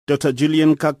Dr.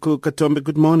 Julian Kaku Katombe,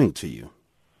 good morning to you.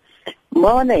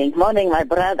 Morning, my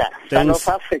brother, son of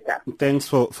Africa. Thanks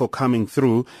for coming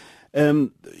through.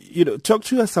 Talk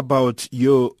to us about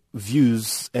your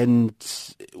views and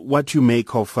what you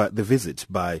make of the visit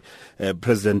by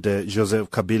President Joseph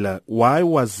Kabila. Why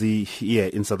was he here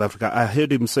in South Africa? I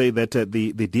heard him say that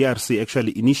the DRC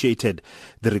actually initiated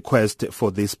the request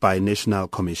for this binational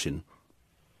commission.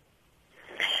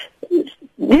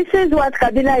 This is what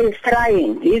Kabila is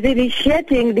trying. He's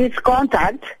initiating this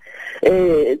contact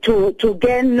to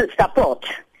gain support.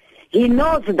 He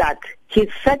knows that his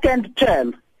second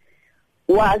term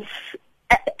was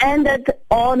ended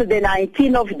on the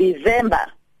 19th of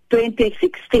December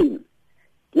 2016,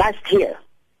 last year.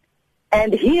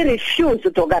 And he refused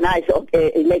to organize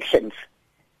elections.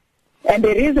 And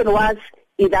the reason was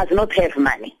he does not have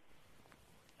money.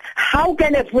 How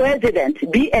can a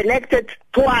president be elected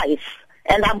twice?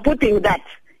 And I'm putting that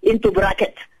into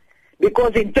bracket.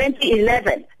 Because in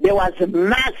 2011, there was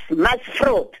mass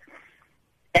fraud.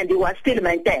 And it was still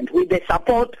maintained with the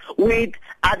support with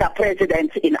other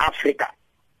presidents in Africa.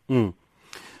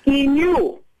 He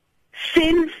knew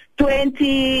since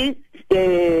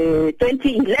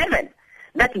 2011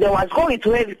 that there was going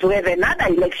to have another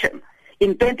election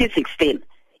in 2016.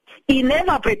 He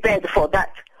never prepared for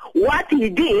that. What he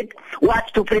did was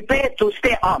to prepare to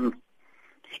stay on.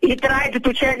 He tried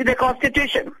to change the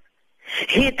constitution.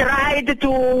 He tried to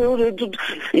kill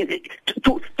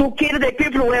the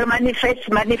people who were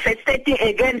manifesting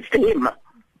against him.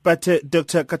 But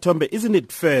Dr. Katombe, isn't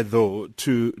it fair, though,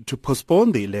 to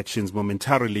postpone the elections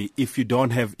momentarily if you don't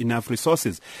have enough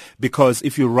resources? Because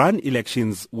if you run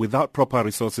elections without proper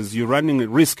resources, you're running a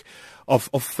risk of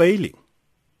failing.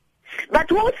 But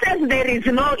who says there is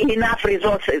no enough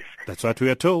resources? That's what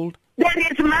we are told.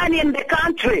 There is money in the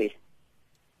country.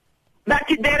 But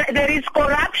there is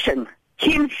corruption.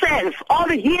 Himself, all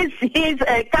his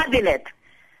cabinet.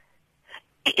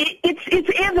 It's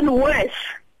even worse.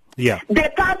 Yeah. The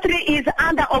country is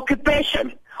under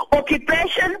occupation.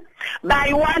 Occupation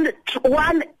by one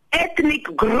ethnic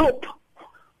group,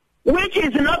 which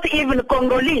is not even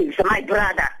Congolese, my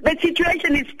brother. The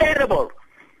situation is terrible.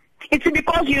 It's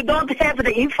because you don't have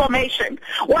the information.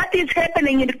 What is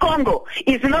happening in Congo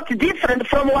is not different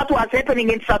from what was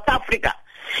happening in South Africa.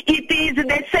 It is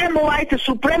the same white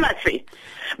supremacy.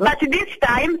 But this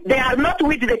time, they are not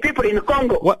with the people in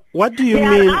Congo. What do you mean?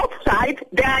 They are outside.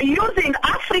 They are using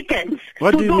Africans.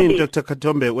 What do you mean, this. Dr.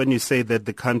 Katombe, when you say that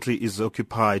the country is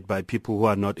occupied by people who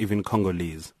are not even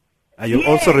Congolese? Are you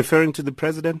also referring to the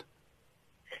president?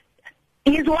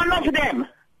 He's one of them.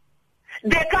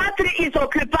 The country is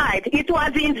occupied. It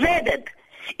was invaded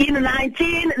in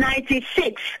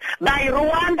 1996 by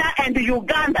Rwanda and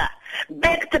Uganda,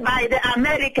 backed by the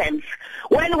Americans.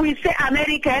 When we say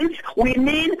Americans, we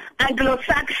mean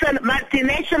Anglo-Saxon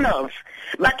multinationals,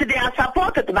 but they are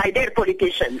supported by their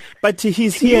politicians. But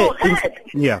he's here.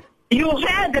 You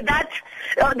heard that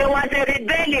there was a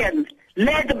rebellion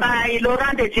led by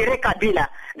Laurent Désiré Kabila.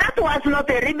 That was not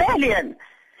a rebellion.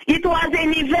 It was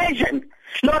an invasion.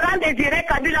 Laurent Désiré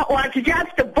Kabila was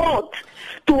just bought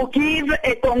to give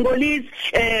a Congolese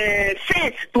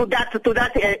face to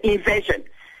that invasion.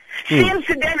 Since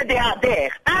then, they are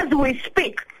there. As we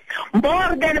speak,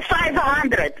 more than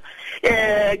 500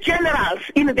 generals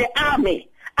in the army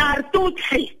are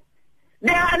Tutsi.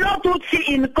 There are no Tutsi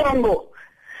in Congo.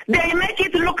 They make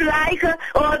it look like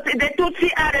the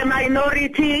Tutsi are a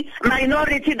minority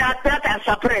that are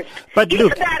suppressed. But even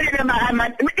look,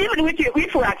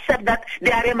 if we accept that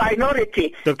they are a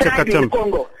minority tribe in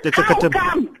Congo, how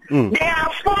come there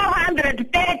are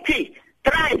 430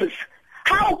 tribes?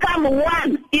 How come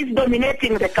one is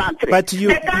dominating the country?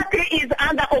 The country is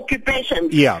under occupation.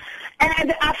 Yeah.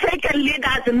 And African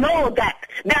leaders know that.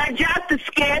 They are just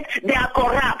scared. They are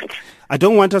corrupt. I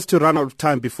don't want us to run out of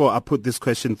time before I put this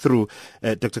question through.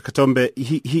 Dr. Katombe,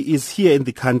 he is here in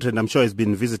the country, and I'm sure he's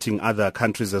been visiting other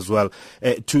countries as well,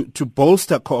 to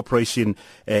bolster cooperation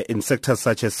in sectors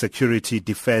such as security,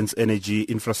 defense, energy,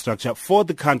 infrastructure for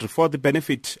the country, for the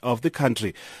benefit of the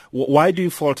country. Why do you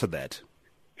falter that?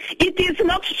 It is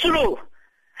not true.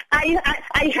 I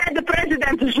heard the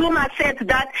President Zuma said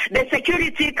that the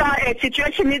security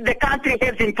situation in the country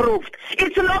has improved.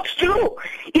 It's not true.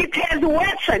 It has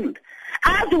worsened.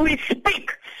 As we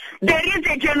speak, there is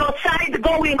a genocide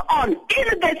going on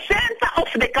in the center of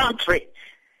the country.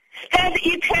 And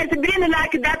it has been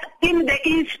like that in the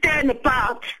eastern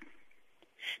part.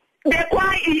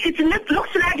 It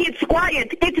looks like it's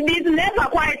quiet. It is never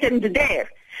quietened there.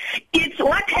 It's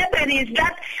what happened is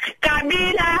that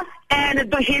Kabila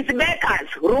and his backers,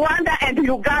 Rwanda and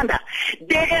Uganda,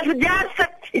 they have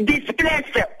just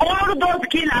displaced all those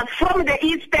killers from the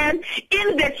eastern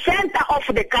in the center of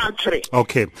the country.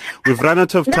 Okay. We've run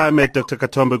out of time, Dr.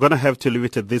 Katombe. We're going to have to leave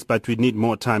it at this, but we need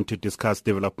more time to discuss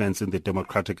developments in the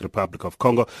Democratic Republic of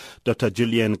Congo. Dr.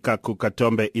 Julian Kaku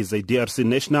Katombe is a DRC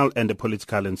national and a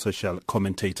political and social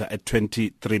commentator at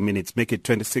 23 minutes. Make it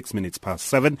 26 minutes past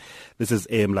 7. This is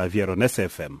AM Live here on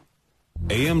SAFM.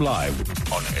 AM Live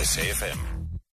on SAFM.